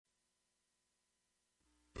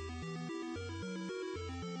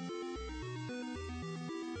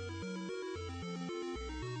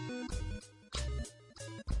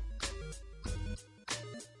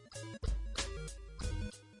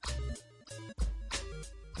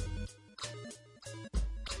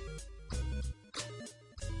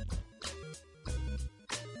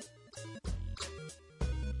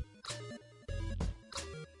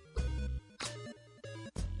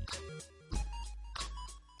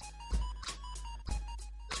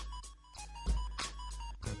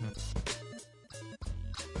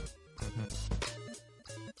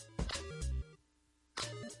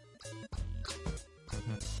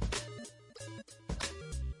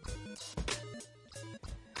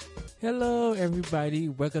Hello, everybody.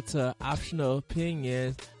 Welcome to Optional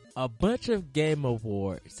Opinions, a bunch of game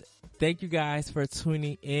awards. Thank you guys for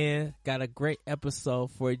tuning in. Got a great episode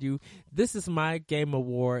for you. This is my Game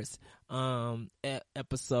Awards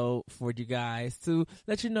episode for you guys to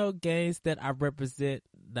let you know games that I represent,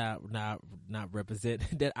 not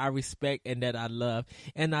represent, that I respect and that I love,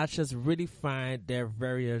 and I just really find they're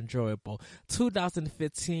very enjoyable.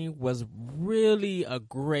 2015 was really a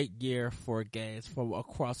great year for games from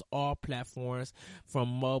across all platforms, from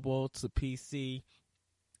mobile to PC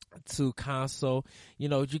to console. You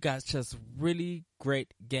know, you got just really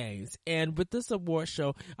great games. And with this award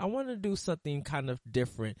show, I want to do something kind of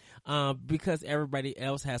different, because everybody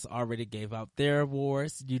else has already gave out their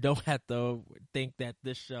awards. You don't have to think that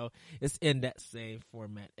this show is in that same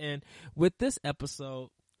format. And with this episode,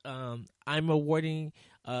 I'm awarding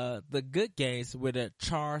the good games with a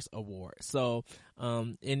Charles Award. So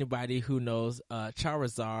anybody who knows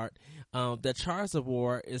Charizard, the Charles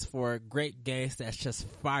Award is for great games that's just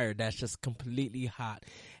fire, that's just completely hot.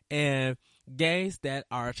 And games that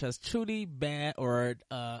are just truly bad, or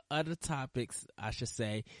other topics, I should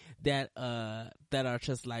say, that are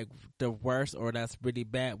just like the worst or that's really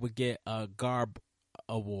bad, would get a Garb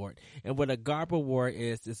Award. And what a Garb Award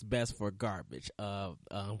is, it's best for garbage.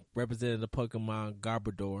 Representing the Pokemon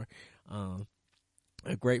Garbodor,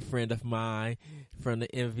 a great friend of mine from the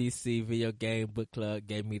MVC Video Game Book Club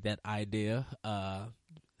gave me that idea.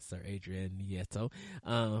 Sir Adrian Nieto.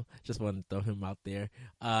 Just wanted to throw him out there.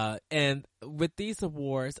 And with these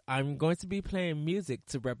awards, I'm going to be playing music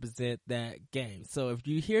to represent that game. So if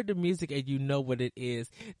you hear the music and you know what it is,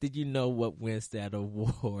 then you know what wins that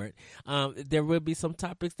award. There will be some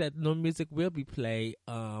topics that no music will be played,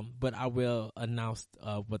 but I will announce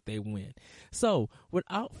what they win. So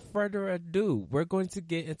without further ado, we're going to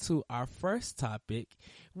get into our first topic,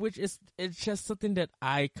 which is, it's just something that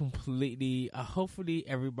I completely, hopefully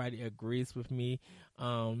everybody agrees with me,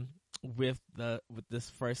 with this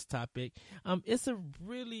first topic. It's a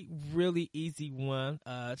really easy one,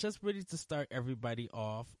 just really to start everybody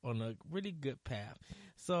off on a really good path.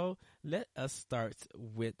 So let us start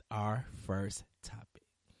with our first topic.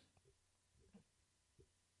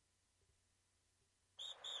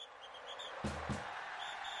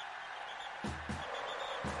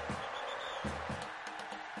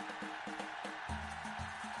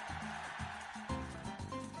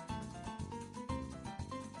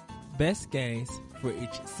 Best games for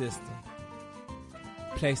each system: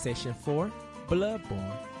 PlayStation 4,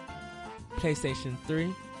 Bloodborne; PlayStation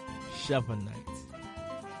 3, Shovel Knight;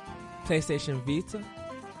 PlayStation Vita,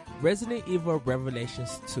 Resident Evil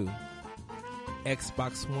Revelations 2;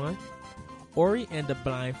 Xbox One, Ori and the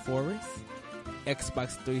Blind Forest;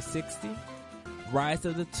 Xbox 360, Rise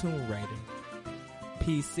of the Tomb Raider;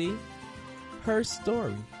 PC, Her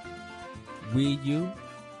Story; Wii U,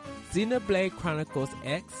 Xenoblade Chronicles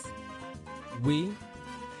X; Wii,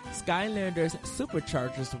 Skylanders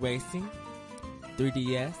Superchargers Racing;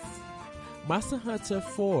 3DS, Monster Hunter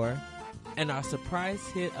 4, and our surprise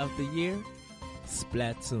hit of the year,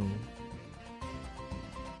 Splatoon.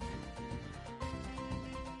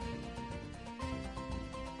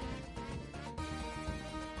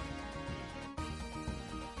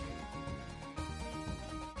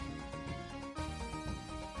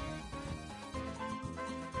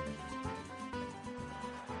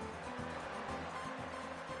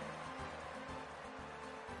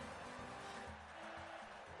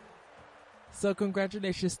 So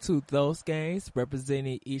congratulations to those games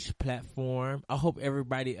representing each platform. I hope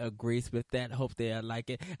everybody agrees with that. I hope they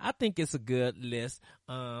like it. I think it's a good list.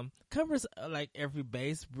 Covers like every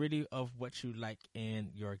base really of what you like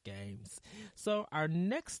in your games. So our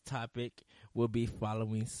next topic will be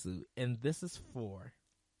following suit, and this is for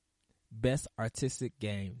Best Artistic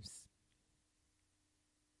Games.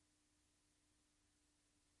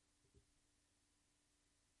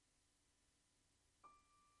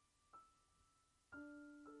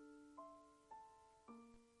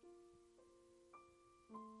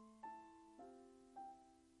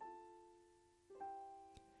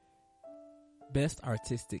 Best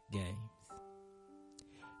Artistic Games: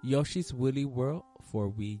 Yoshi's Woolly World for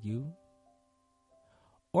Wii U;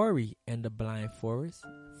 Ori and the Blind Forest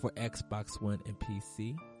for Xbox One and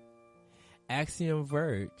PC; Axiom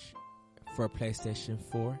Verge for PlayStation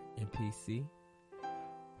 4 and PC;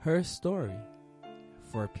 Her Story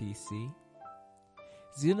for PC;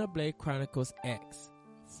 Xenoblade Chronicles X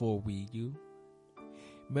for Wii U;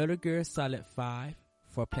 Metal Gear Solid 5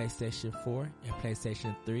 for PlayStation 4 and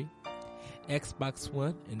PlayStation 3, Xbox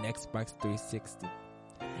One and Xbox 360,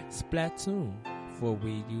 Splatoon for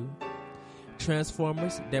Wii U,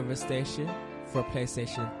 Transformers Devastation for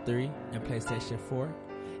PlayStation 3 and PlayStation 4,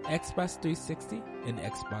 Xbox 360 and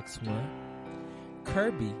Xbox One,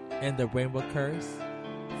 Kirby and the Rainbow Curse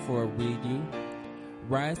for Wii U,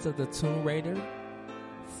 Rise of the Tomb Raider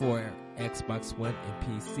for Xbox One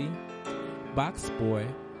and PC, Box Boy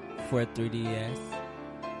for 3DS,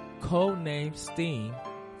 Codename Steam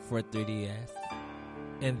for 3DS,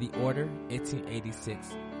 and The Order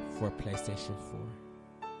 1886 for PlayStation 4.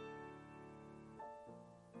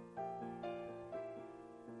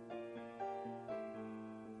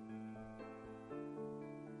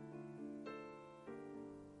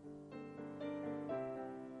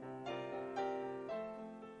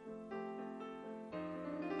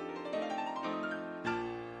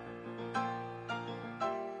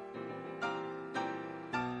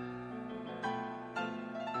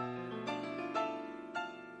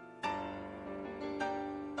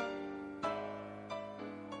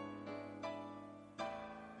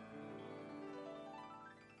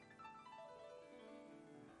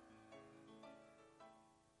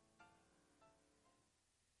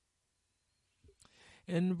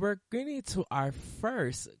 And we're getting to our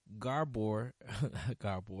first Garbo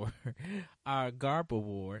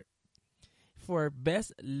Award for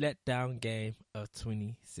Best Letdown Game of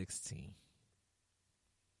 2016.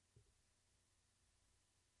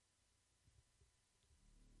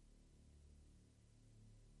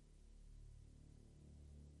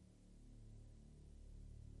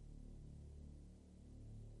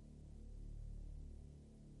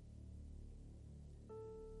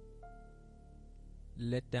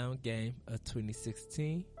 Letdown Game of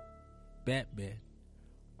 2016, Batman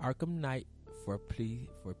Arkham Knight for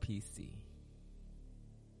PC.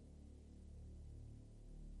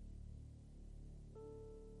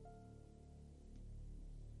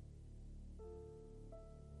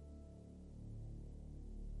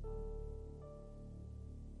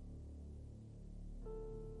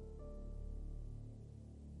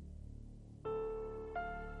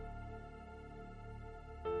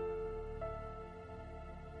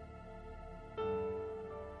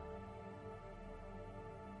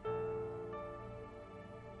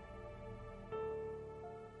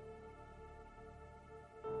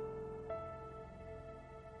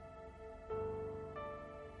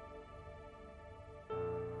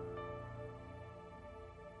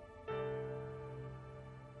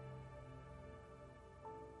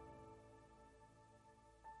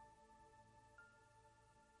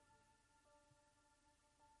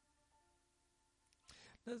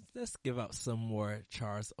 Let's give out some more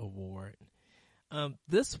Charles Award.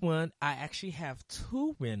 This one, I actually have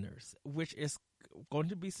two winners, which is going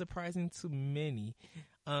to be surprising to many.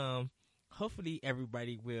 Hopefully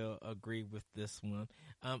everybody will agree with this one.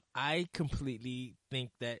 I completely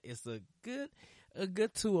think that it's a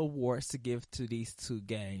good two awards to give to these two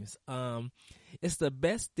games. It's the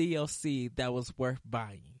best DLC that was worth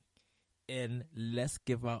buying. And let's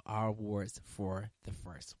give out our awards for the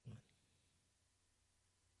first one.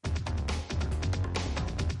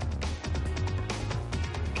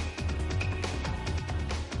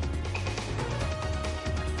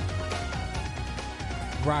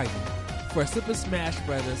 Ryan for Super Smash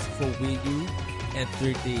Bros. For Wii U and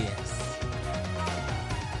 3DS.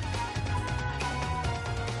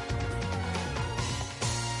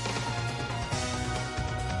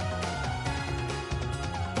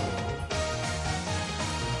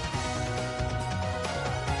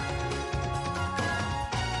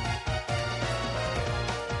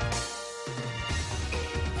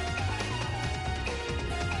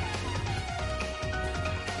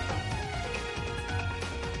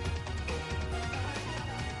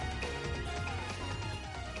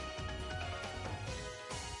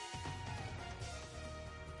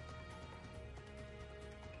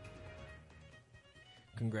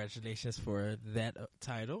 Congratulations for that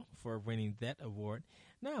title, for winning that award.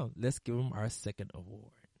 Now, let's give them our second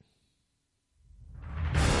award.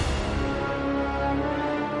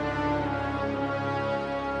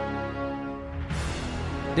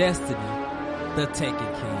 Destiny, the Taken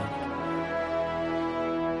King.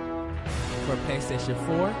 For PlayStation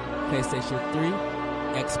 4, PlayStation 3,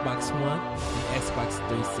 Xbox One, and Xbox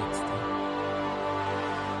 360.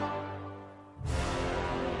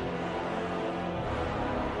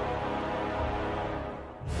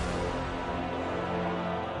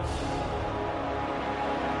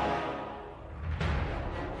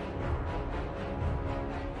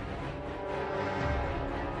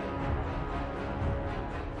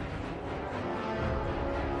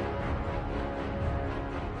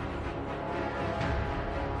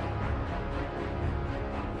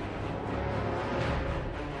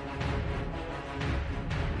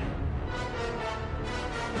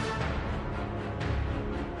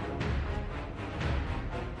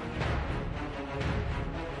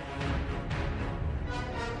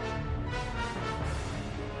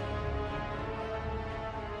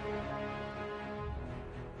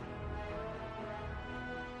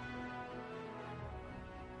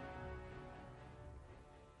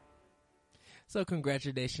 So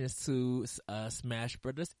congratulations to Smash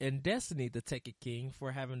Brothers and Destiny, the Tekken King, for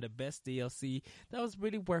having the best DLC that was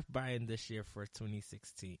really worth buying this year for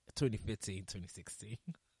 2015, 2016.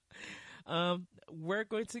 We're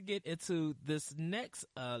going to get into this next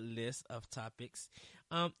list of topics.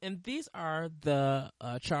 And these are the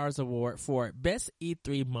Charles Award for Best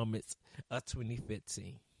E3 Moments of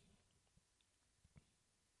 2015.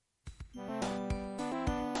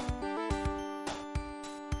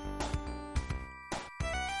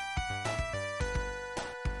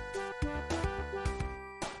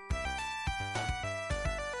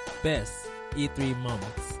 Best E3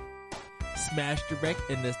 Moments. Smash Direct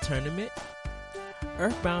in this tournament.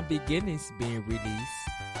 Earthbound Beginnings being released.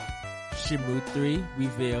 Shenmue 3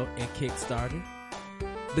 reveal and Kickstarter.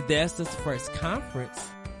 Bethesda's first conference.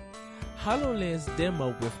 HoloLens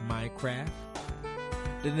demo with Minecraft.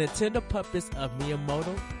 The Nintendo puppets of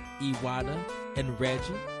Miyamoto, Iwata, and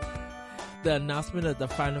Reggie. The announcement of the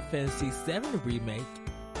Final Fantasy VII remake.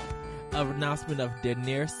 An announcement of the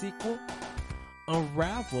Nier sequel.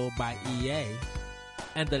 Unravel by EA.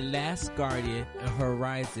 And The Last Guardian and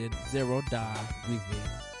Horizon Zero Dawn reveal.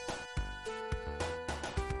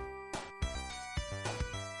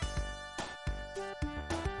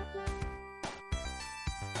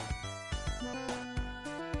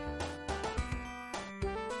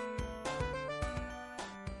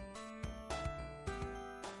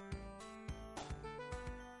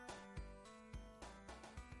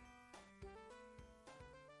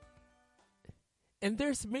 And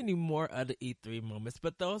there's many more other E3 moments,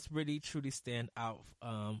 but those really truly stand out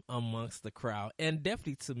amongst the crowd, and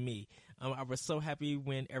definitely to me. I was so happy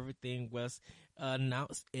when everything was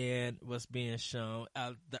announced and was being shown.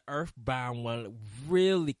 The Earthbound one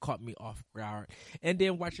really caught me off guard, and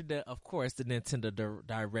then watching of course, the Nintendo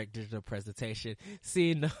Direct digital presentation,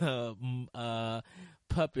 seeing the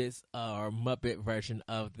puppets or Muppet version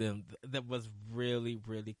of them, that was really,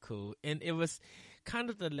 really cool, and it was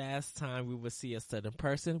kind of the last time we would see a certain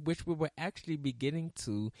person, which we were actually beginning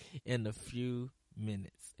to in a few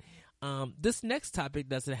minutes. This next topic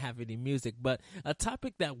doesn't have any music, but a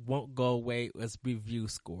topic that won't go away is review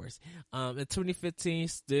scores. In 2015,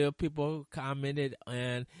 still people commented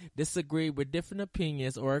and disagreed with different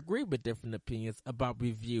opinions or agreed with different opinions about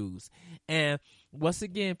reviews. And once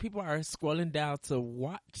again, people are scrolling down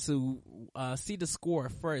to see the score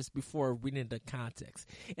first before reading the context.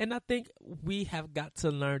 And I think we have got to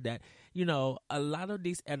learn that, a lot of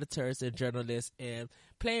these editors and journalists and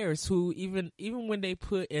players who even when they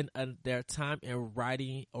put in their time in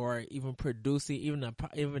writing or even producing even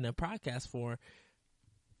a podcast form,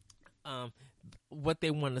 what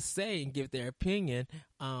they want to say and give their opinion,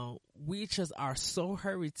 we just are so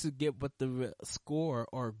hurried to get what the score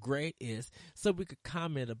or grade is so we could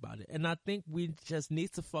comment about it. And I think we just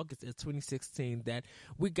need to focus in 2016 that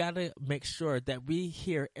we got to make sure that we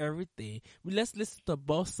hear everything. Let's listen to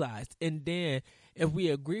both sides, and then if we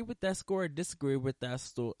agree with that score or disagree with that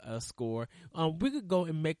score, we could go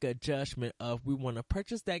and make a judgment of we want to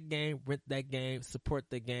purchase that game, rent that game, support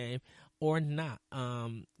the game, or not.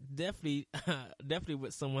 Definitely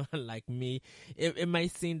with someone like me, it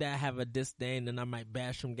might seem that I have a disdain and I might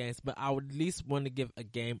bash some games, but I would at least want to give a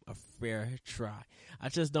game a fair try. I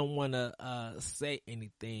just don't want to say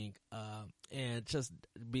anything and just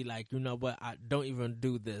be like, what, I don't even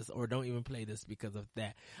do this or don't even play this because of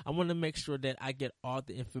that. I want to make sure that I get all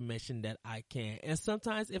the information that I can. And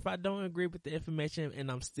sometimes if I don't agree with the information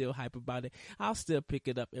and I'm still hype about it, I'll still pick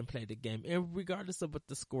it up and play the game. And regardless of what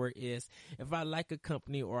the score is, if I like a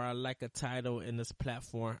company or I like a title in this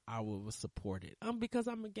platform, I will support it. Because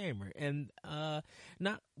I'm a gamer, and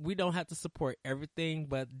we don't have to support everything,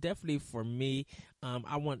 but definitely for me,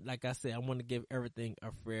 I want to give everything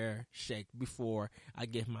a fair shake before I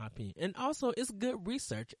give my opinion. And also, it's good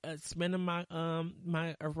research, spending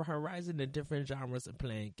my horizon in different genres and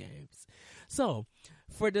playing games. So,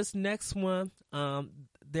 for this next one,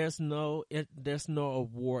 there's no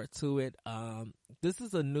award to it. This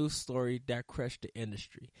is a news story that crushed the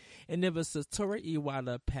industry, and it was Satoru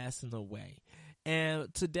Iwata passing away.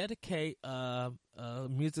 And to dedicate a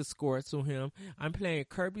music score to him, I'm playing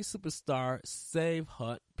Kirby Superstar Save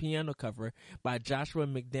Hut piano cover by Joshua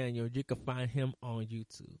McDaniel. You can find him on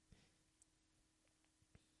YouTube.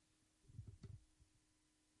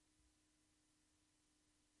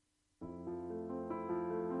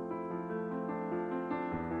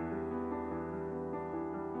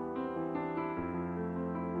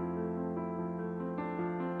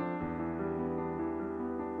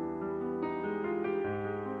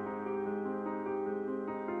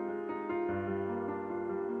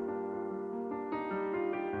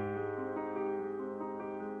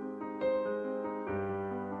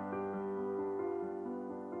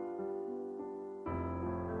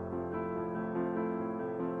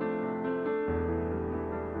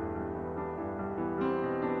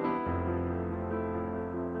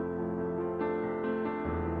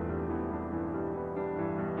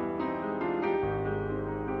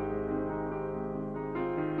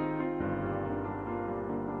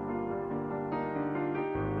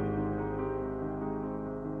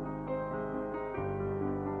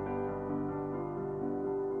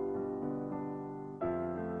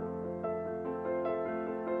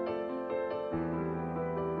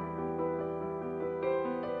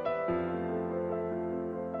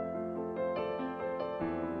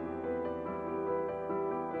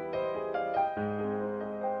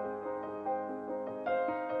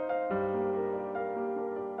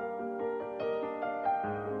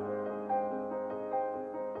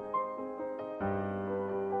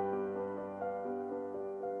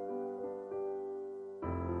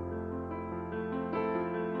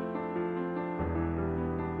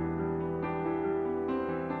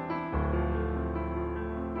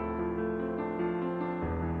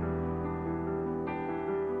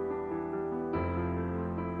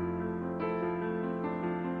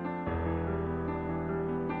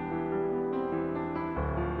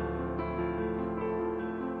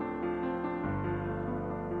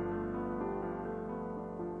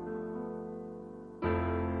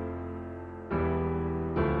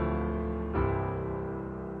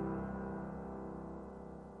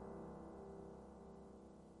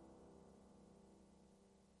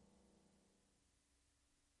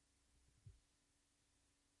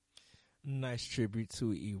 Nice tribute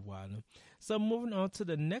to Iwata. So moving on to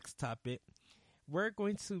the next topic, we're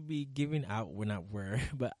going to be giving out, well not we're,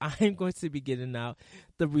 but I'm going to be getting out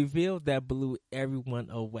the reveal that blew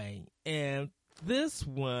everyone away. And this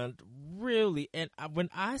one really, and when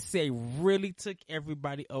I say really took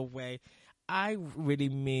everybody away, I really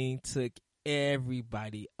mean took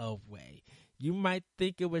everybody away. You might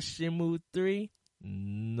think it was Shenmue 3.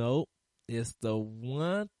 Nope. It's the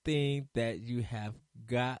one thing that you have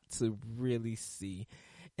got to really see.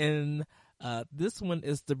 And this one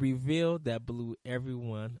is the reveal that blew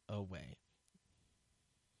everyone away.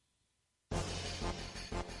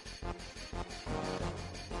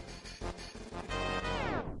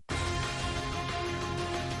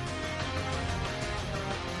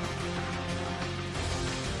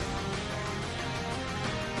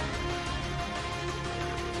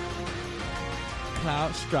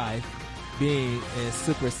 Cloud Strife being in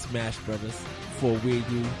Super Smash Bros. For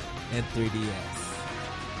Wii U and 3DS.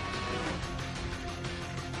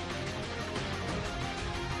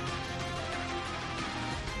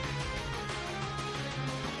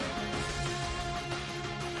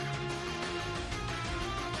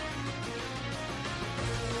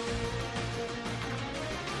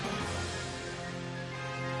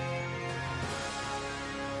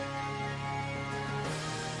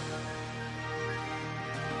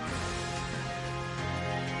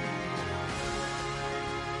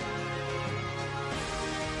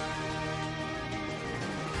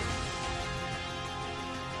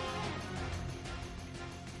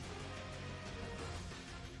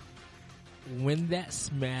 When that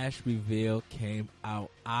Smash reveal came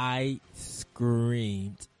out, I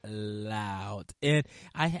screamed loud. And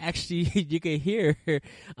I actually, you can hear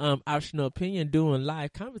Optional Opinion doing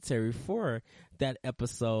live commentary for that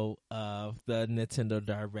episode of the Nintendo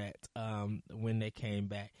Direct when they came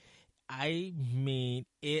back. I mean,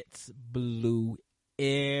 it blew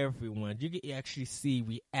everyone. You can actually see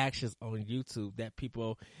reactions on YouTube that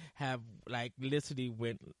people have like literally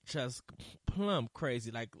went just plumb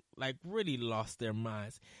crazy, like really lost their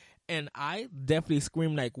minds. And I definitely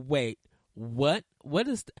screamed like, wait, what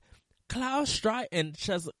is Cloud Strife? And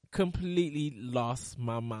just completely lost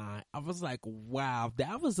my mind. I was like, wow,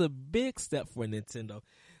 that was a big step for Nintendo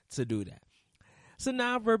to do that. So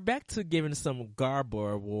now we're back to giving some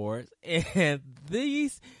Garbo Awards, and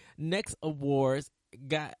these next awards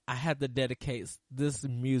I had to dedicate this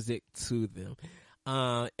music to them.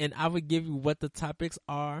 And I would give you what the topics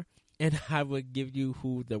are, and I would give you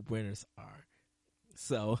who the winners are.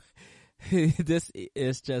 So this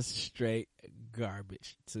is just straight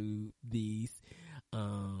garbage to these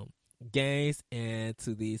games and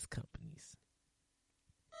to these companies.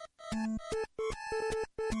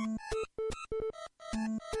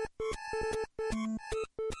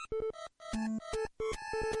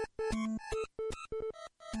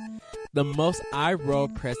 The most eye-roll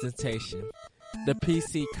presentation, the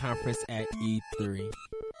PC conference at E3.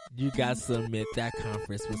 You guys admit that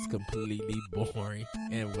conference was completely boring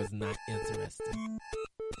and was not interesting.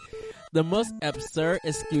 The most absurd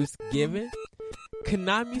excuse given,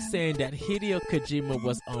 Konami saying that Hideo Kojima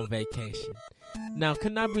was on vacation. Now,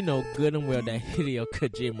 Konami know good and well that Hideo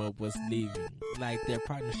Kojima was leaving, like their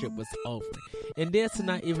partnership was over. And then to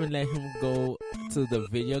not even let him go to the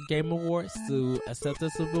Video Game Awards to accept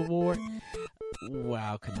this award,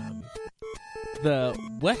 wow, Konami.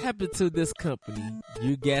 What happened to this company?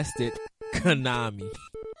 You guessed it, Konami.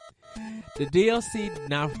 The DLC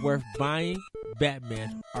not worth buying,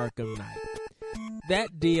 Batman Arkham Knight. That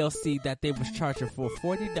DLC that they was charging for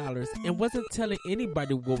 $40 and wasn't telling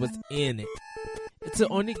anybody what was in it. To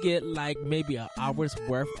only get like maybe an hour's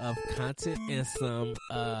worth of content and some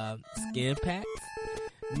skin packs,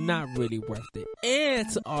 not really worth it. And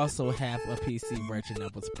to also have a PC version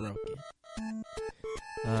that was broken.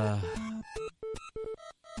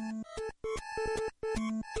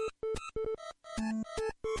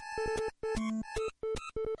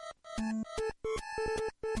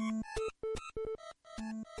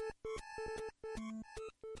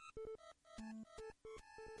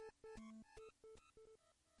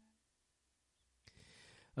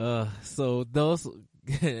 So those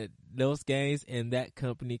games and that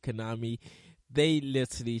company Konami, they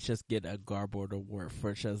literally just get a Garbo award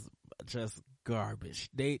for just garbage.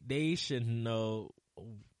 They should know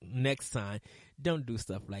next time, don't do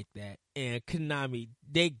stuff like that. And Konami,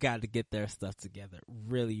 they got to get their stuff together,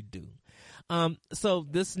 really do. So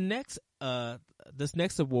this next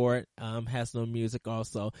award has no music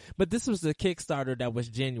also, but this was a Kickstarter that was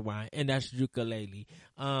genuine, and that's Yooka-Laylee.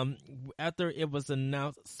 After it was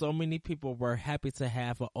announced, so many people were happy to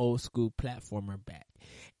have an old school platformer back,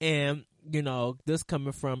 and this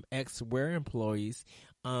coming from ex-Rare employees.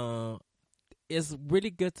 It's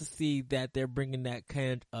really good to see that they're bringing that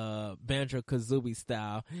kind of Banjo-Kazooie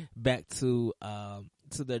style back to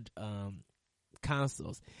the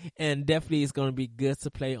consoles, and definitely it's going to be good to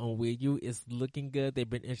play on Wii U. It's looking good. They've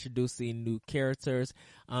been introducing new characters,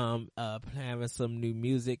 having some new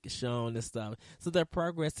music shown and stuff. So their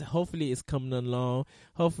progress hopefully is coming along.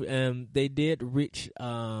 Hopefully, they did reach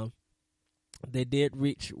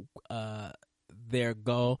their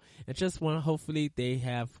goal, and just want hopefully they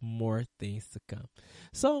have more things to come.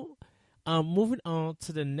 So moving on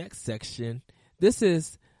to the next section, this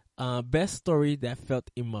is best story that felt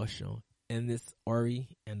emotional, and this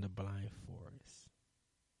Ori and the Blind Forest.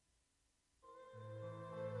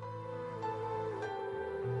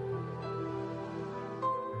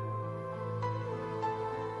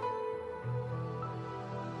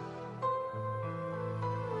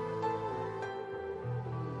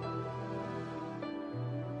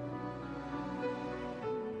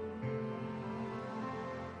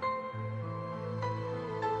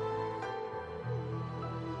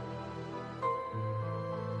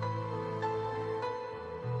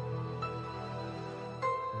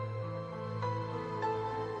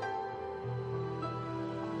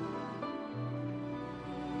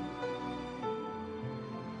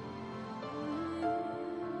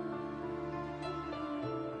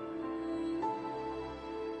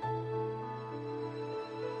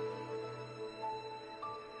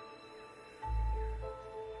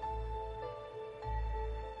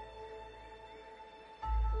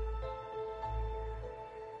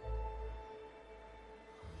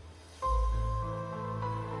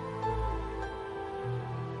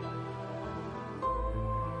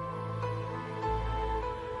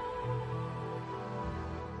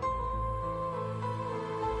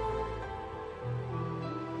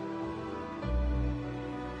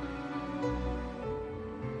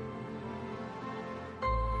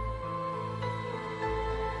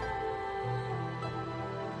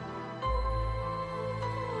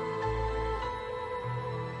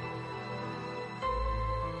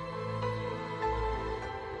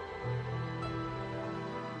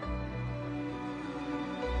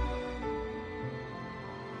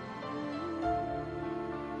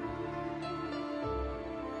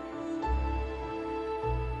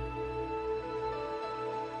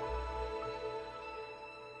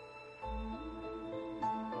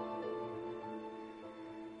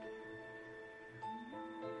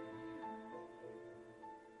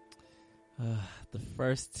 The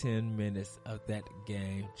first 10 minutes of that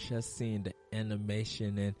game, just seeing the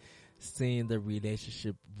animation and seeing the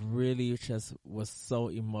relationship really just was so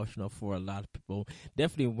emotional for a lot of people.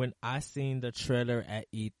 Definitely when I seen the trailer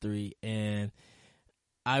at E3, and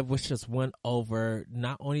I was just won over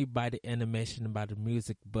not only by the animation and by the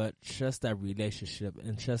music, but just that relationship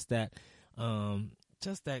and just that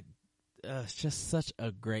it's just such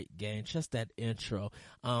a great game, just that intro.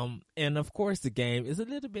 And of course the game is a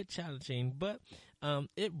little bit challenging, but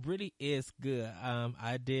it really is good.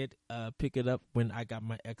 I did pick it up when I got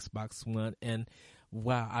my Xbox One, and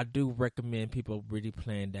wow, I do recommend people really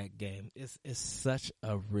playing that game. It's such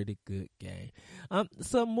a really good game.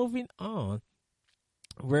 So moving on,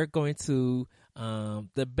 we're going to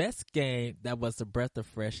the best game that was a breath of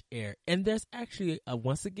fresh air, and there's actually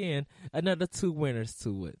once again another 2 winners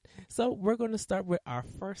to it. So we're going to start with our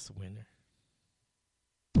first winner.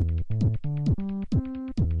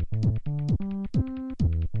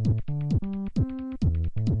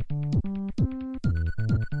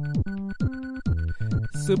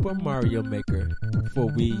 Super Mario Maker for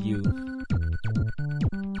Wii U.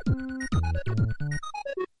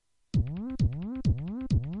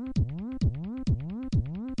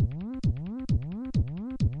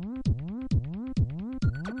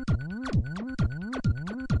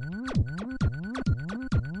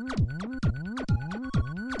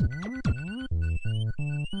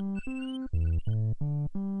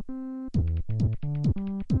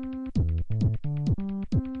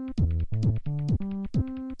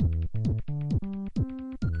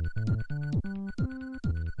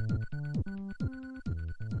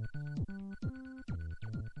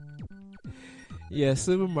 Yeah,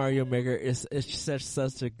 Super Mario Maker is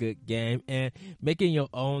such a good game, and making your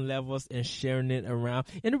own levels and sharing it around.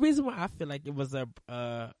 And the reason why I feel like it was a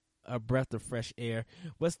a breath of fresh air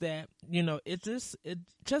was that, it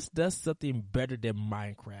just does something better than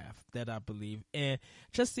Minecraft, that I believe. And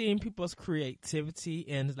just seeing people's creativity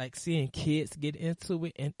and like seeing kids get into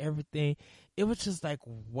it and everything, it was just like,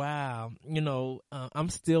 wow. I'm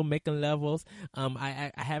still making levels.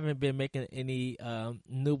 I haven't been making any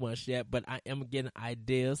new ones yet, but I am getting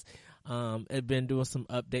ideas. I've been doing some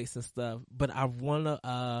updates and stuff, but I want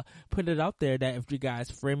to put it out there that if you guys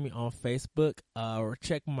friend me on Facebook or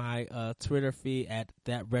check my Twitter feed at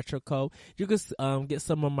that retro code, you can get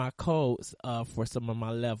some of my codes for some of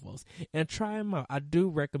my levels and try them out. I do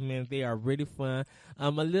recommend. They are really fun.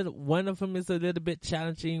 One of them is a little bit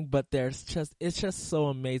challenging, but it's just so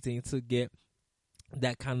amazing to get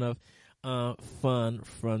that kind of fun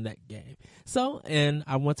from that game. So, and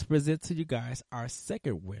I want to present to you guys our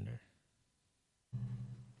second winner.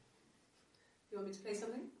 You want me to play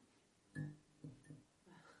something?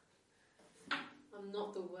 I'm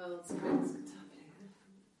not the world's greatest guitar player.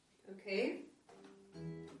 Okay.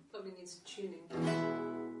 Probably needs tuning. No.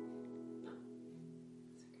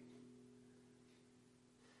 It's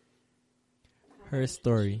okay. Her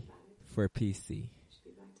story for PC. Should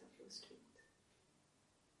be right up your street.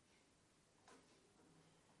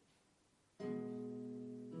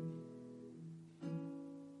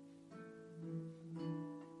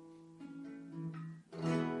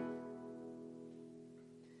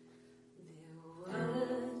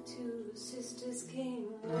 Sisters came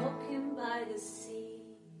walking by the sea.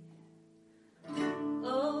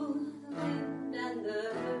 Oh, the wind and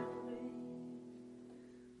the rain.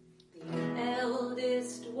 The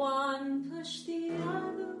eldest one pushed the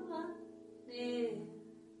other one in.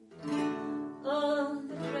 Oh,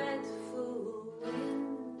 the dreadful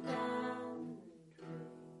wind and rain.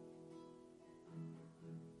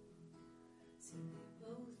 See, they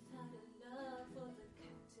both had a love for the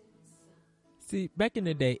captain's son. See, back in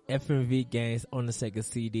the day, FMV games on the Sega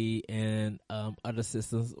CD and other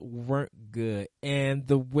systems weren't good. And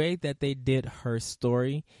the way that they did her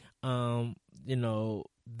story,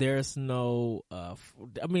 there's no,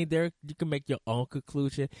 you can make your own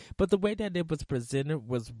conclusion. But the way that it was presented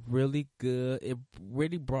was really good. It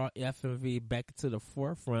really brought FMV back to the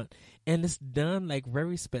forefront. And it's done, like,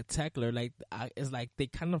 very spectacular. Like, it's like they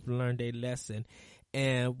kind of learned a lesson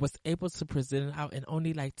and was able to present it out, and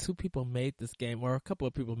only like 2 people made this game, or a couple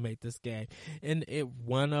of people made this game, and it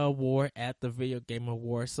won an award at the Video Game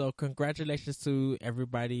Awards. So congratulations to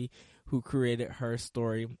everybody who created her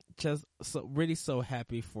story. Just really so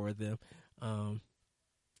happy for them.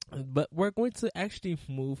 But we're going to actually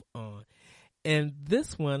move on, and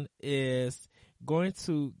this one is going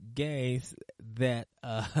to games that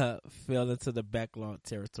fell into the backlog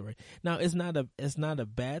territory. Now, it's not a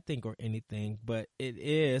bad thing or anything, but it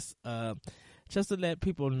is just to let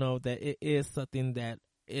people know that it is something that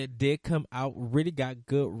it did come out, really got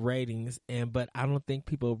good ratings, but I don't think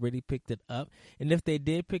people really picked it up. And if they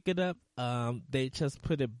did pick it up, they just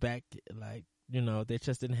put it back, like, they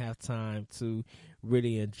just didn't have time to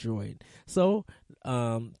really enjoy it. So,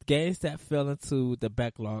 games that fell into the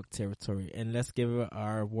backlog territory. And let's give it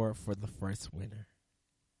our award for the first winner.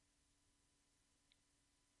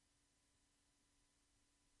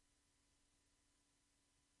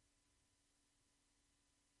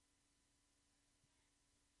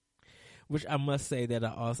 Which I must say that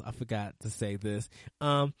I forgot to say this.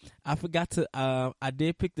 I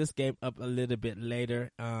did pick this game up a little bit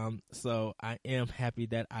later. So I am happy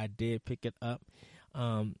that I did pick it up.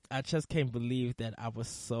 I just can't believe that I was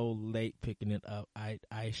so late picking it up. I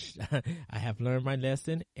have learned my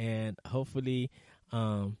lesson, and hopefully,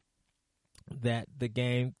 that the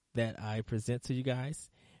game that I present to you guys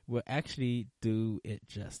will actually do it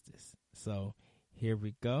justice. So here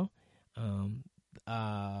we go.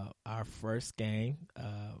 Our first game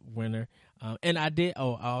winner, and I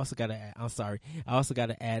also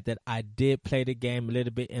gotta add that I did play the game a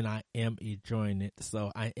little bit, and I am enjoying it,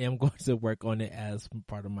 so I am going to work on it as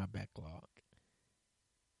part of my backlog.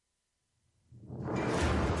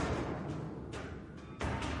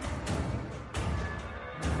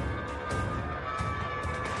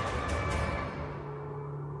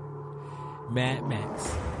 Mad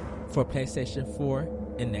Max for PlayStation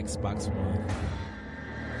 4 and Xbox One.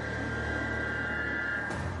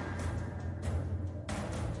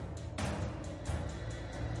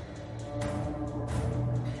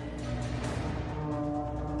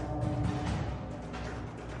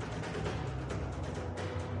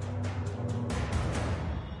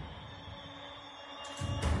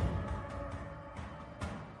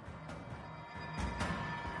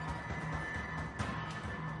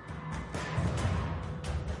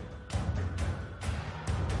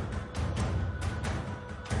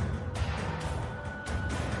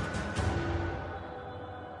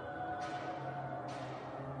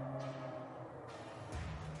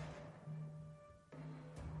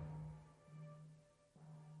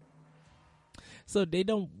 So they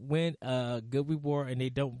don't win a good reward and they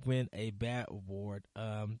don't win a bad reward.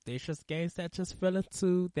 They're just games that just fell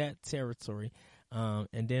into that territory.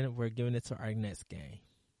 And then we're giving it to our next game.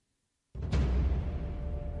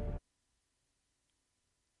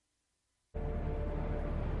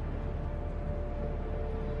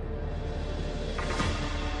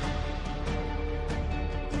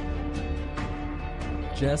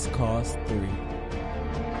 Just Cause 3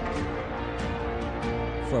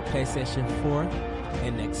 for PlayStation 4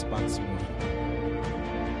 and Xbox One.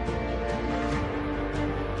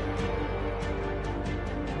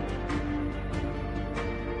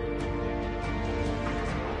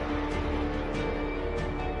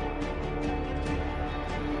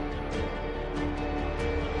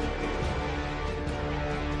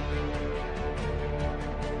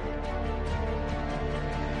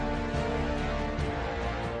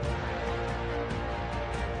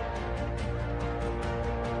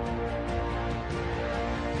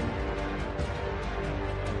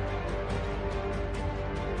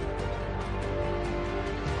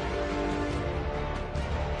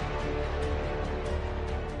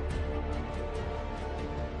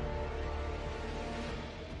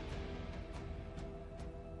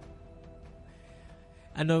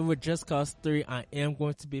 I know with Just Cause 3, I am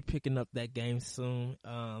going to be picking up that game soon,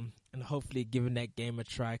 and hopefully giving that game a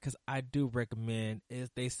try, because I do recommend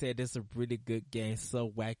it. They said it's a really good game, so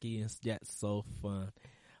wacky and yet so fun.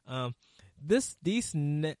 This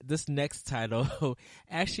next title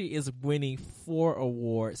actually is winning 4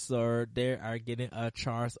 awards, so they are getting a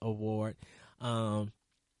Charles Award.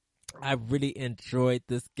 I really enjoyed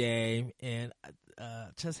this game and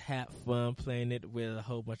just had fun playing it with a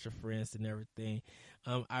whole bunch of friends and everything.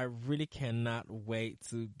 I really cannot wait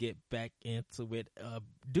to get back into it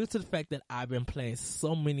due to the fact that I've been playing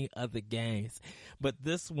so many other games, but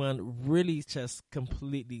this one really just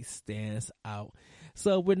completely stands out.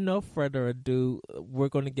 So with no further ado, we're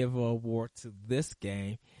going to give an award to this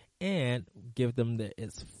game and give them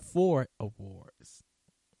its 4 awards.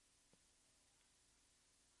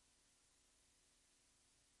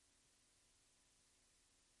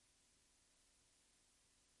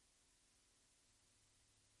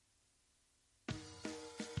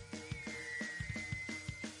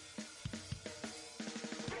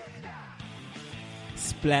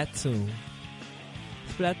 Splatoon.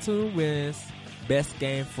 Splatoon wins Best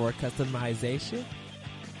Game for Customization,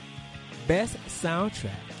 Best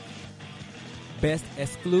Soundtrack, Best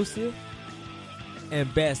Exclusive,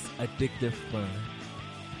 and Best Addictive Fun.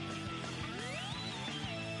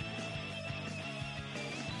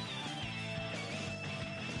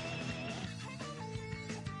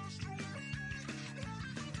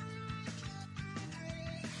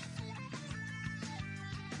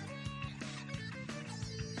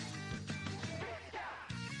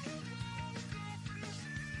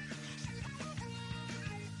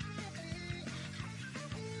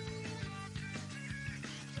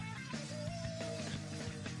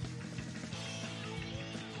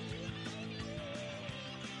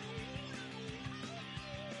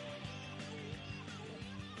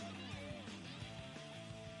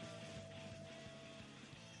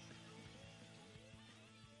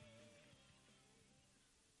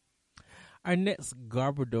 Our next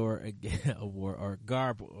Garbodor award, or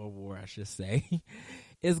Garb award, I should say,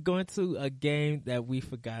 is going to a game that we've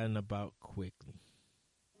forgotten about quickly.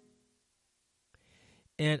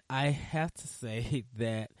 And I have to say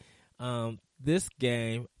that this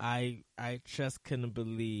game, I just couldn't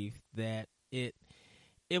believe that it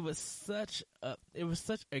was such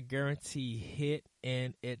a guarantee hit,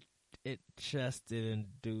 and it just didn't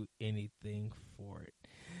do anything for it.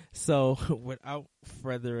 So without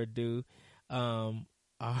further ado,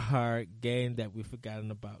 our game that we've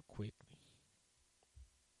forgotten about quickly.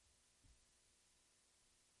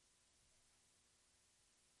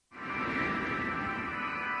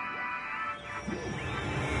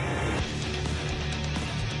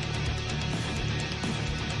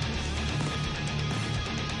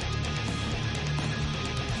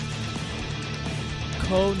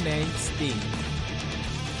 Codename Steam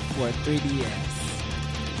for 3DS.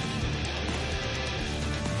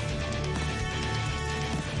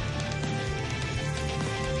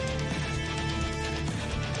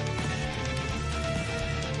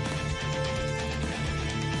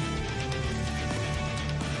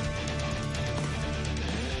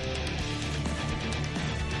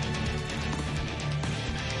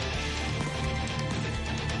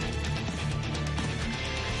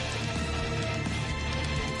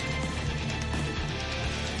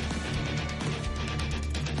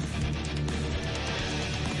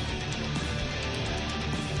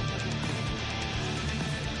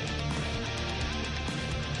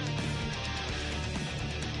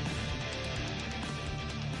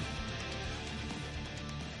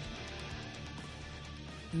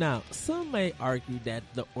 Now, some may argue that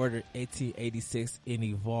the Order 1886 in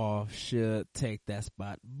Evolve should take that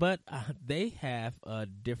spot, but they have a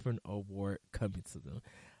different award coming to them,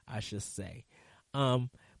 I should say.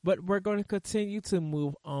 But we're going to continue to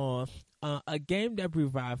move on. A game that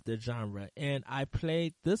revived the genre, and I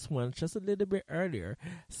played this one just a little bit earlier.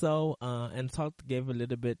 So, and gave a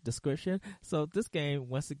little bit description. So this game,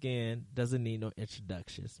 once again, doesn't need no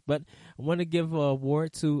introductions. But I want to give an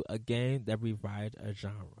award to a game that revived a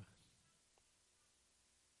genre.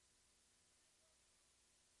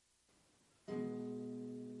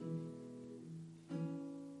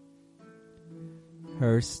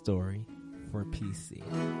 Her Story for PC.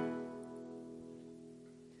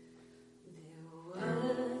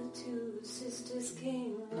 Two sisters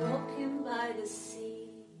came walking by the sea.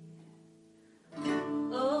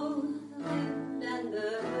 Oh, the wind and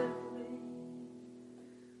the rain.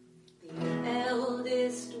 The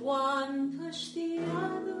eldest one pushed the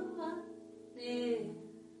other one in.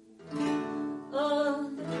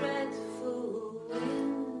 Oh, the dreadful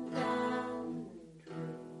wind and rain.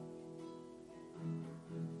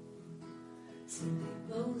 So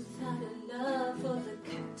they both had a love for the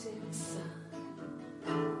captain's son.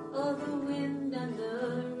 Oh, the wind and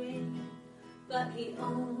the rain, but he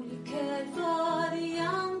only cared for the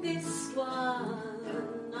youngest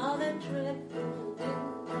one. Oh, the dreadful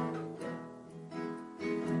wind.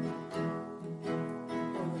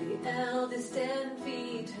 Oh, the eldest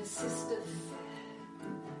envied her sister fair.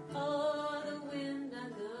 Oh, the wind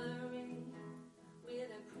and the rain,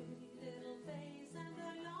 with a pretty little face and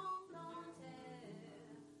her long blonde hair.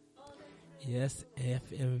 Oh, Yes,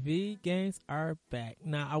 FMV games are back.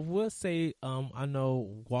 Now, I will say, I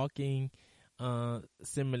know walking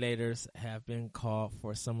simulators have been called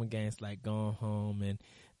for some games like Gone Home and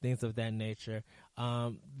things of that nature.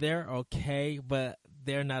 They're okay, but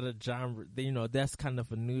they're not a genre. That's kind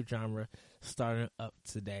of a new genre starting up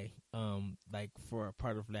today, like for a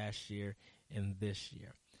part of last year and this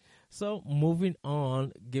year. So, moving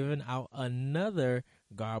on, giving out another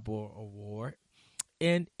Garbo Award.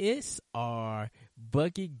 And it's our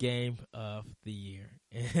Buggy Game of the Year.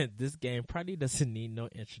 And this game probably doesn't need no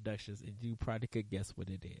introductions, and you probably could guess what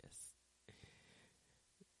it is.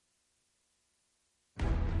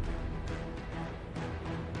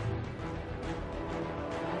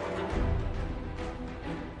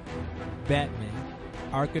 Batman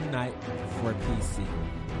Arkham Knight for PC.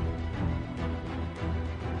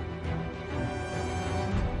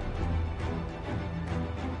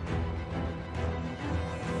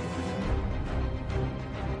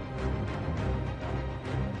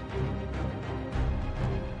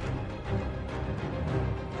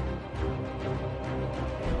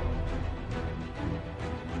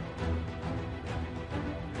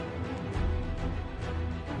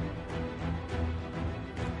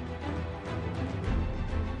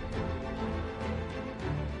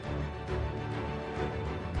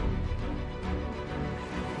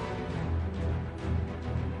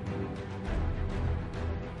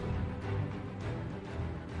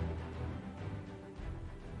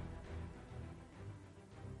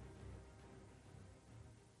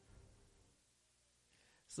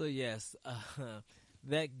 So yes,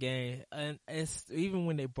 that game, and it's even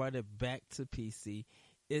when they brought it back to PC,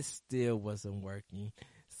 it still wasn't working.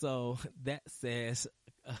 So that says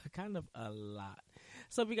kind of a lot.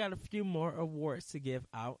 So we got a few more awards to give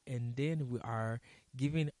out, and then we are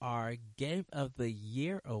giving our Game of the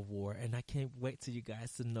Year award, and I can't wait till you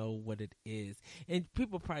guys to know what it is. And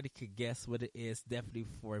people probably could guess what it is, definitely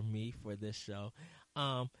for me for this show.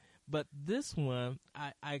 But this one,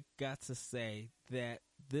 I got to say that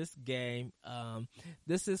this game,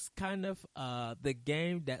 this is kind of the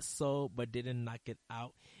game that sold but didn't knock it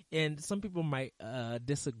out. And some people might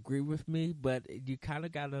disagree with me, but you kind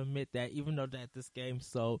of got to admit that even though that this game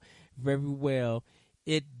sold very well,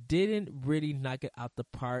 it didn't really knock it out the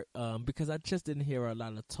park because I just didn't hear a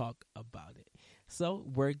lot of talk about it. So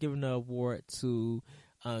we're giving an award to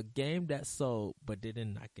a game that sold but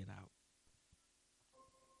didn't knock it out.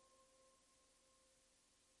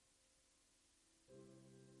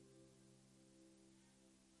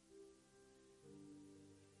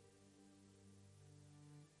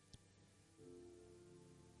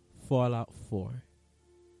 Fallout 4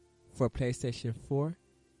 for PlayStation 4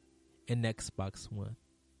 and Xbox One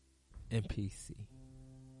and PC.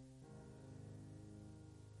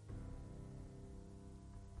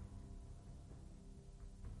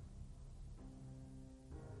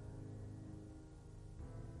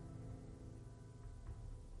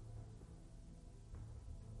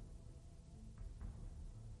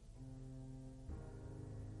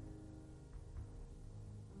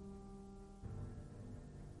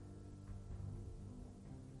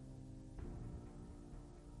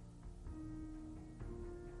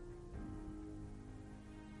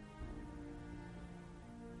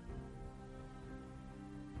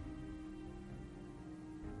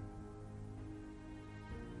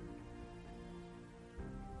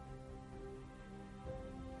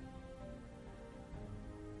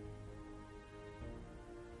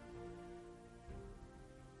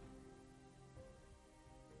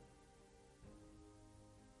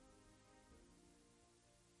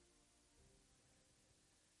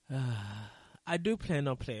 I do plan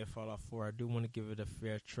on playing Fallout 4. I do want to give it a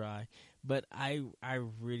fair try, but I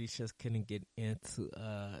really just couldn't get into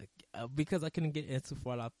because I couldn't get into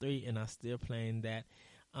Fallout 3, and I'm still playing that.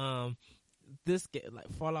 Um, this game,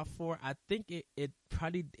 like Fallout 4, I think it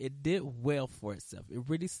probably it did well for itself. It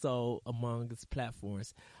really sold among its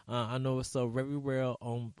platforms. I know it sold very well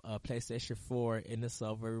on PlayStation 4, and it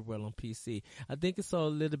sold very well on PC. I think it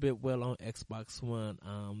sold a little bit well on Xbox One.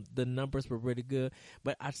 The numbers were really good,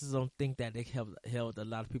 but I just don't think that it held a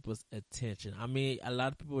lot of people's attention. I mean, a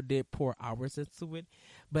lot of people did pour hours into it,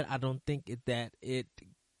 but I don't think that it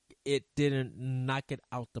didn't knock it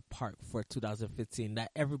out the park for 2015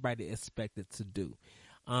 that everybody expected to do.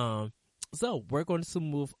 So we're going to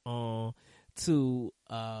move on to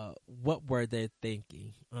what were they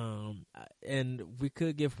thinking? And we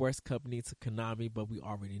could give worst company to Konami, but we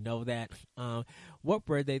already know that. What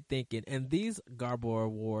were they thinking? And these Garbo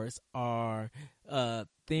Awards are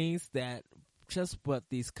things that just what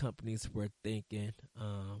these companies were thinking.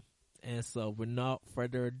 And so without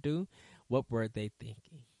further ado, what were they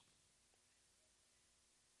thinking?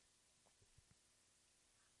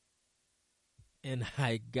 And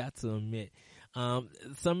I got to admit,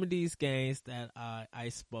 some of these games that I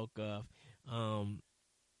spoke of,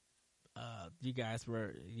 you guys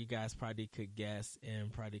probably could guess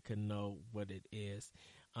and probably could know what it is.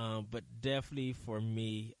 But definitely for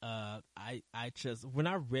me, I just, when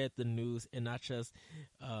I read the news and I just,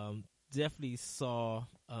 definitely saw,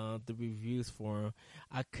 the reviews for them,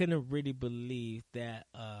 I couldn't really believe that,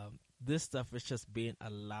 this stuff is just being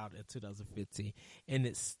allowed in 2015, and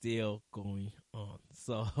it's still going on.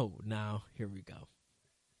 So now, here we go.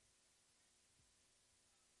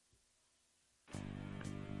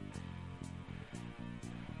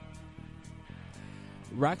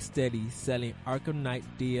 Rocksteady selling Arkham Knight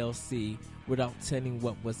DLC without telling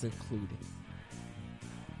what was included.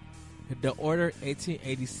 The Order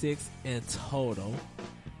 1886 in total.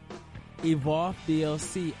 Evolve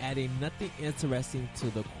DLC adding nothing interesting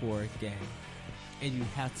to the core game. And you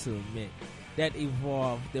have to admit that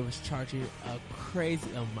Evolve, they was charging a crazy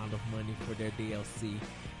amount of money for their DLC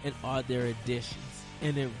and all their additions,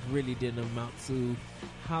 and it really didn't amount to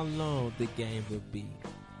how long the game would be.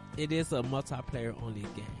 It is a multiplayer only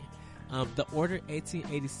game. The Order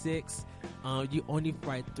 1886, you only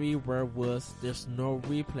fight 3 werewolves. There's no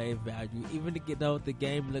replay value. Even though the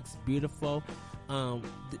game looks beautiful,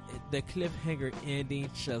 the cliffhanger ending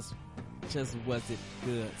just wasn't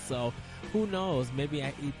good. So who knows? Maybe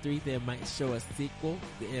at E3 they might show a sequel.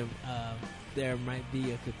 And, there might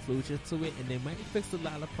be a conclusion to it, and they might fix a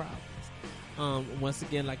lot of problems. Once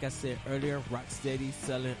again, like I said earlier, Rocksteady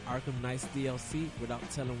selling Arkham Knight's DLC without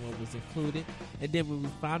telling what was included. And then when we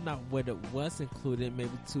found out what it was included,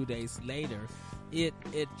 maybe 2 days later, it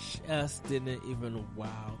just didn't even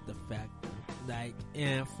wow the factor. Like,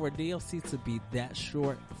 and for DLC to be that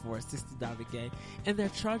short for a $60 game, and they're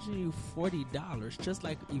charging you $40, just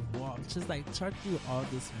like Evolve, just like charging you all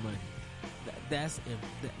this money. That's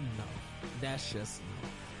just no.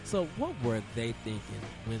 So what were they thinking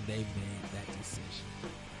when they made that decision?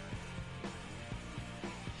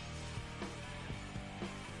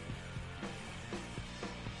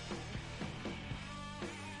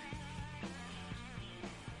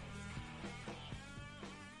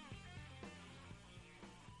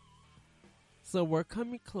 So we're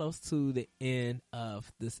coming close to the end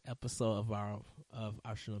of this episode of our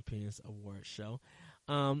Optional Opinions Award show.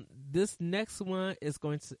 This next one is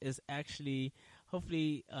actually,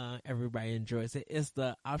 hopefully everybody enjoys it. It's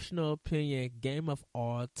the Optional Opinion Game of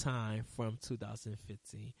All Time from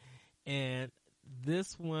 2015, and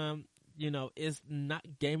this one, is not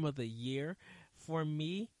Game of the Year for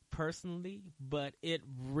me personally, but it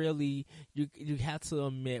really, you have to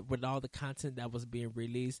admit, with all the content that was being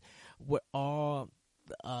released, with all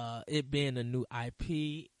it being a new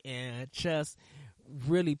IP, and just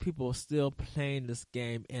really people still playing this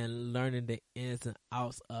game and learning the ins and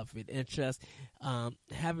outs of it, and just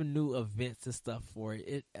having new events and stuff for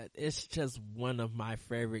it. It's just one of my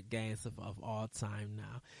favorite games of all time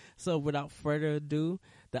now. So without further ado,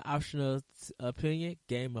 the Optional Opinion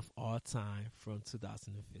Game of All Time from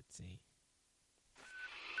 2015.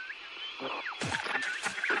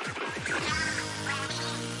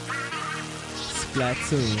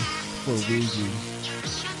 Splatoon for Wii U.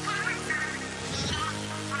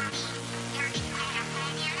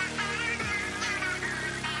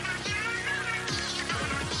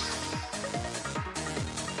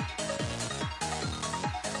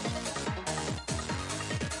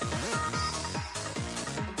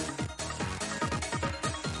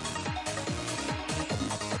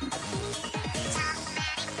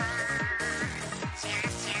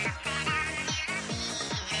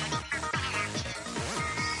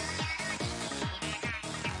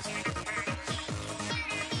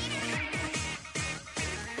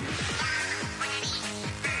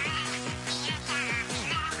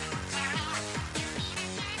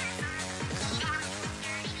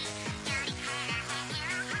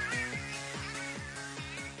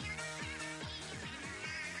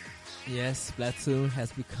 Yes, Splatoon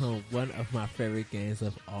has become one of my favorite games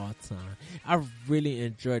of all time. I really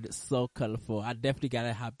enjoyed it. So colorful. I definitely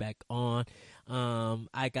gotta hop back on.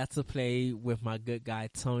 I got to play with my good guy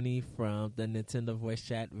Tony from the Nintendo Voice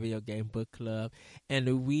Chat Video Game Book Club,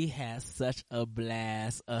 and we had such a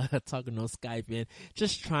blast talking on Skype and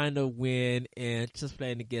just trying to win and just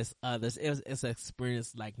playing against others. It's an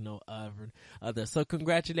experience like no other. So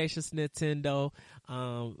congratulations, Nintendo,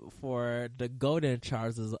 for the Golden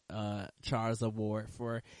Charles Award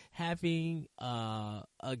for having a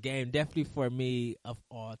game definitely for me of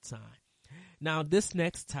all time. Now this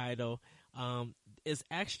next title is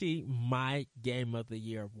actually my Game of the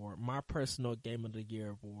Year award, my personal Game of the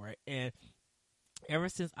Year award. And ever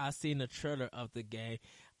since I seen the trailer of the game,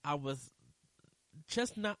 I was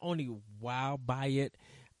just not only wowed by it,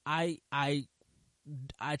 I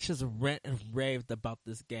just rant and raved about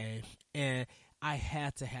this game, and I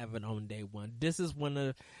had to have it on day one. This is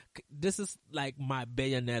like my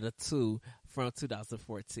Bayonetta 2 from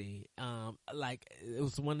 2014. Like it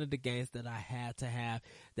was one of the games that I had to have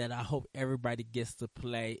that I hope everybody gets to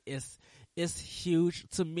play. It's huge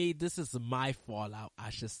to me. This is my Fallout, I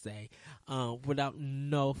should say. Without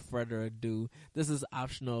no further ado, this is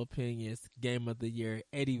Optional Opinions Game of the Year,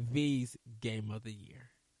 Eddie V's Game of the Year.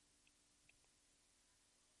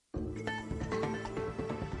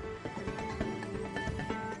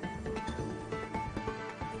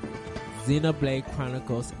 Xenoblade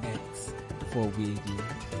Chronicles X for Wii U.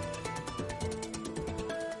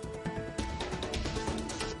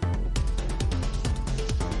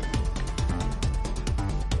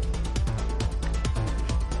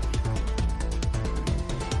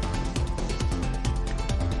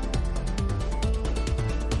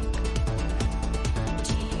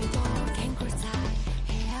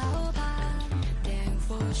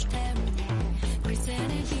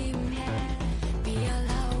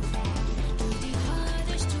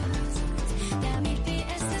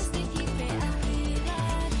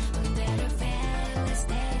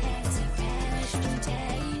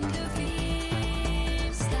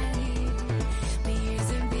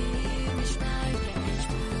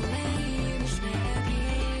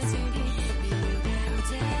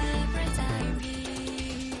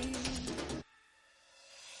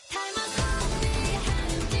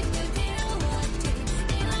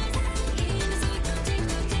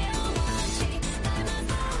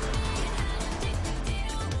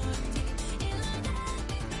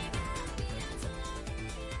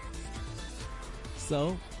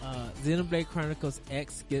 So, Xenoblade Chronicles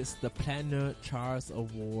X gets the Platinum Charles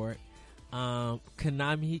Award.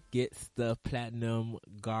 Konami gets the Platinum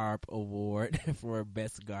Garb Award for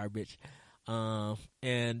Best Garbage.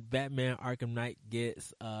 And Batman Arkham Knight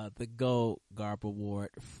gets the Gold Garb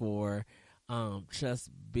Award for just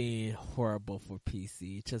being horrible for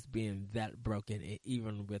PC, just being that broken, and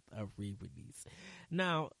even with a re-release.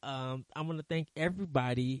 Now, I want to thank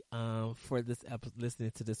everybody for this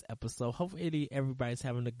listening to this episode. Hopefully, everybody's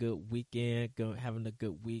having a good weekend, having a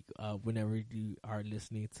good week whenever you are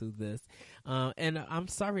listening to this. And I'm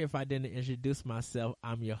sorry if I didn't introduce myself.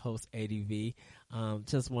 I'm your host, ADV.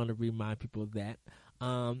 Just want to remind people that.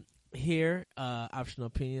 Here, Optional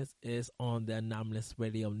Opinions is on the Anomalous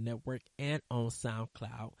Radio Network and on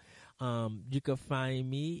SoundCloud. You can find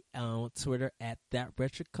me on Twitter at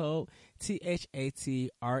ThatRetrocode,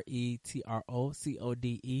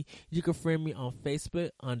 ThatRetrocode. You can friend me on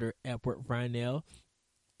Facebook under Edward Rynell.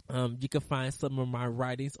 You can find some of my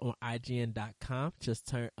writings on IGN.com.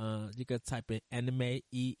 Just you can type in anime,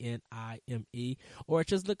 ENIME, or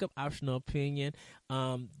just look up Optional Opinion.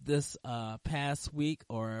 This past week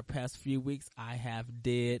or past few weeks, I have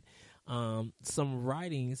did some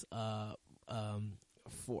writings for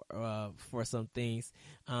some things,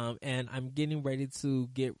 and I'm getting ready to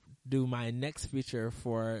do my next feature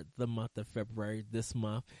for the month of February this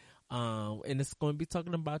month. And it's going to be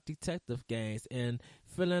talking about detective games and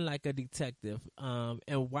feeling like a detective,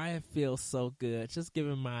 and why it feels so good. Just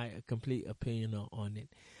giving my complete opinion on it.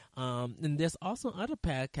 And there's also other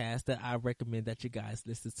podcasts that I recommend that you guys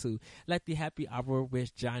listen to, like the Happy Hour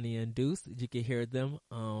with Johnny and Deuce. You can hear them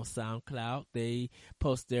on SoundCloud. They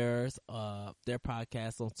post their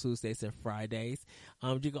podcast on Tuesdays and Fridays.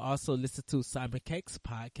 You can also listen to Simon Cake's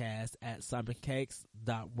podcast at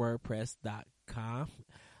simoncakes.wordpress.com.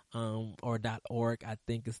 Or .org, I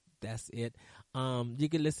think that's it. You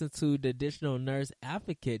can listen to the Additional Nurse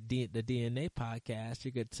Advocate, the DNA podcast.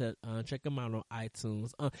 You could check them out on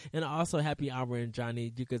iTunes. And also Happy Hour and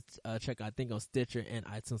Johnny, you could check, I think, on Stitcher and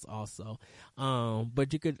iTunes also.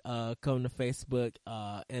 But you could come to Facebook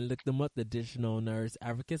and look them up, the Additional Nurse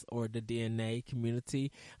Advocates or the DNA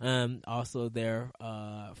community. Also their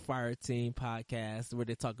Fire Team podcast where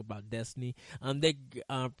they talk about Destiny. They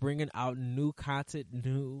bringing out new content,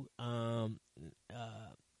 new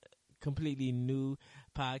completely new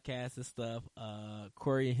podcasts and stuff.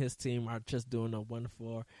 Corey and his team are just doing a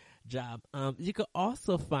wonderful job. You can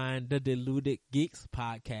also find the Deluded Geeks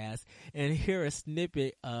podcast and hear a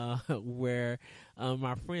snippet where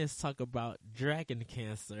my friends talk about dragon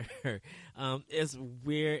cancer. It's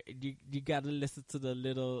weird. You got to listen to the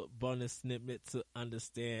little bonus snippet to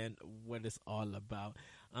understand what it's all about.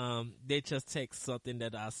 They just take something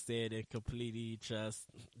that I said and completely just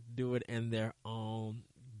do it in their own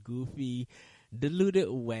goofy, diluted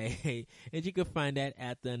way. And you can find that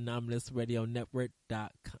at the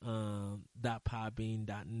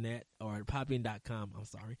anomalousradionetwork.podbean.net or podbean.com. I'm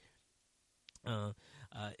sorry.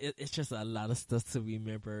 It's just a lot of stuff to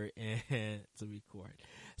remember and to record.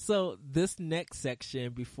 So this next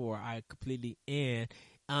section before I completely end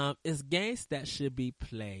is games that should be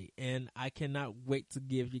played, and I cannot wait to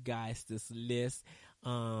give you guys this list.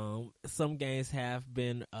 Some games have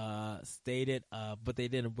been stated, but they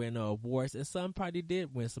didn't win no awards, and some probably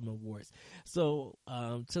did win some awards. So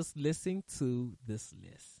just listen to this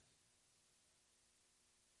list.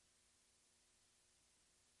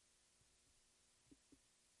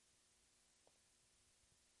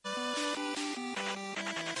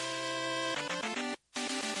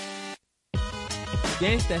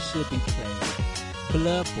 Games that should be played: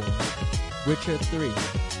 Bloodborne, Witcher 3,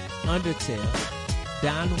 Undertale,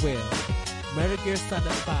 Downwell, Metal Gear Solid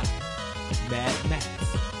 5, Mad Max,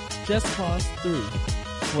 Just Cause 3,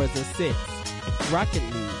 Forza 6, Rocket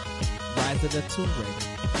League, Rise of the Tomb Raider,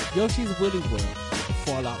 Yoshi's Woolly World,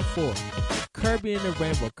 Fallout 4, Kirby and the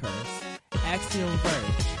Rainbow Curse, Axiom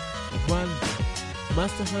Verge, Run,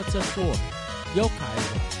 Monster Hunter 4, Yokai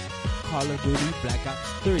Watch, Call of Duty Black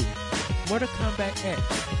Ops 3, Mortal Kombat X,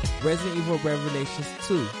 Resident Evil Revelations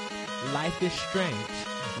 2, Life is Strange,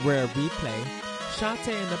 Rare Replay,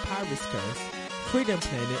 Shantae and the Pirate's Curse, Freedom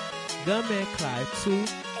Planet, Gunman Clive 2,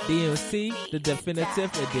 DMC, the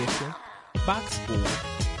Definitive Edition, Box Boy,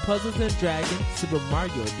 Puzzles and Dragons, Super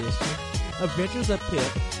Mario Edition, Adventures of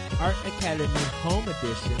Pip, Art Academy Home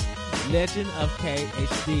Edition, Legend of K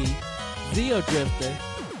HD, Zeo Drifter,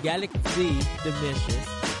 Galaxy Dimensions,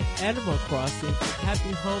 Animal Crossing,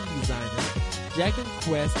 Happy Home Designer, Dragon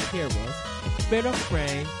Quest Heroes, Fatal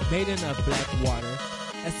Frame, Maiden of Blackwater,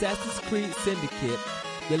 Assassin's Creed Syndicate,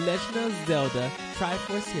 The Legend of Zelda,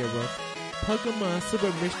 Triforce Heroes, Pokemon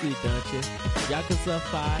Super Mystery Dungeon, Yakuza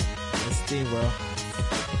 5, and SteamWorld Heist.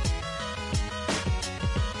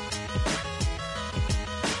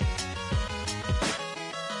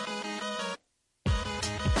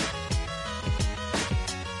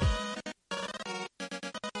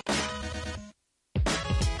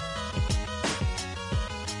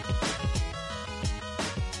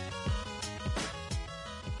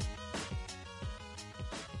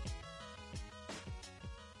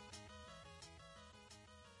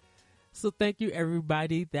 So thank you,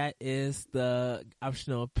 everybody. That is the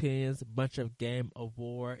Optional Opinions bunch of game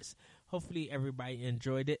awards. Hopefully everybody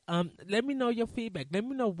enjoyed it. Let me know your feedback. Let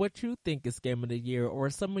me know what you think is game of the year or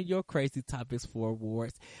some of your crazy topics for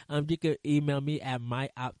awards. You can email me at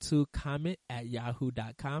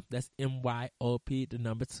myop2comment@yahoo.com. That's MYOP, the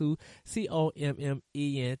number 2, COMMENT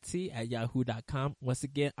 @yahoo.com. Once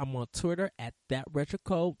again, I'm on Twitter at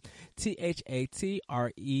ThatRetroCode,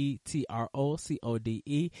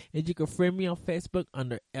 ThatRetroCode. And you can friend me on Facebook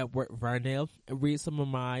under Edward Varnell and read some of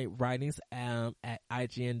my writings at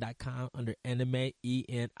IGN.com under Anime,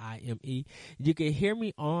 ENIME. You can hear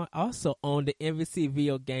me also on the MVC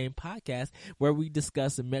Video Game Podcast where we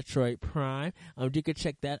discuss Metroid Prime. You can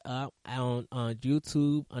check that out on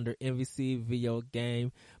YouTube under MVC Video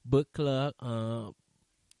Game Book Club.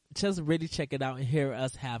 Just really check it out and hear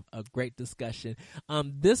us have a great discussion.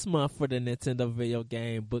 This month for the Nintendo Video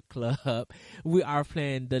Game Book Club, we are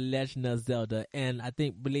playing The Legend of Zelda, and I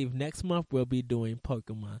believe next month we'll be doing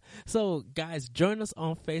Pokemon. So guys, join us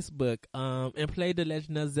on Facebook and play The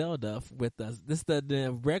Legend of Zelda with us. This is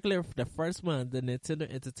the first one, the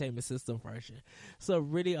Nintendo Entertainment System version. So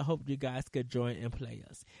really, I hope you guys could join and play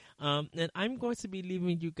us. And I'm going to be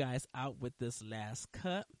leaving you guys out with this last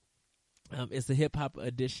cut. It's a hip hop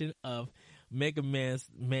edition of Mega Man's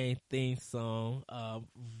main theme song.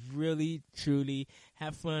 Really, truly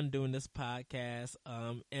have fun doing this podcast.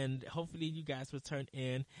 And hopefully you guys will turn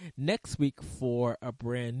in next week for a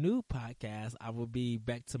brand new podcast. I will be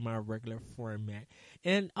back to my regular format.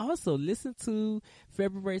 And also listen to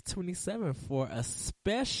February 27th for a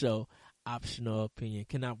special optional opinion.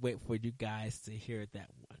 Cannot wait for you guys to hear that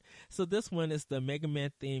one. So this one is the Mega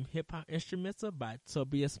Man theme hip hop instrumental by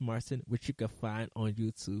Tobias Martin, which you can find on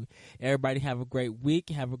YouTube. Everybody have a great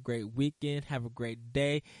week. Have a great weekend. Have a great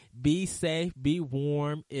day. Be safe. Be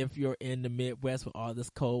warm if you're in the Midwest with all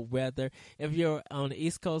this cold weather. If you're on the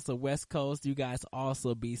East Coast or West Coast, you guys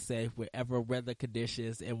also be safe whatever weather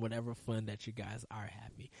conditions and whatever fun that you guys are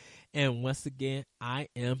having. And once again, I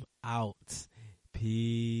am out.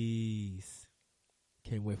 Peace.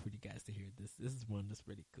 Can't wait for you guys to hear this. This is one that's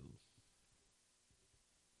pretty cool.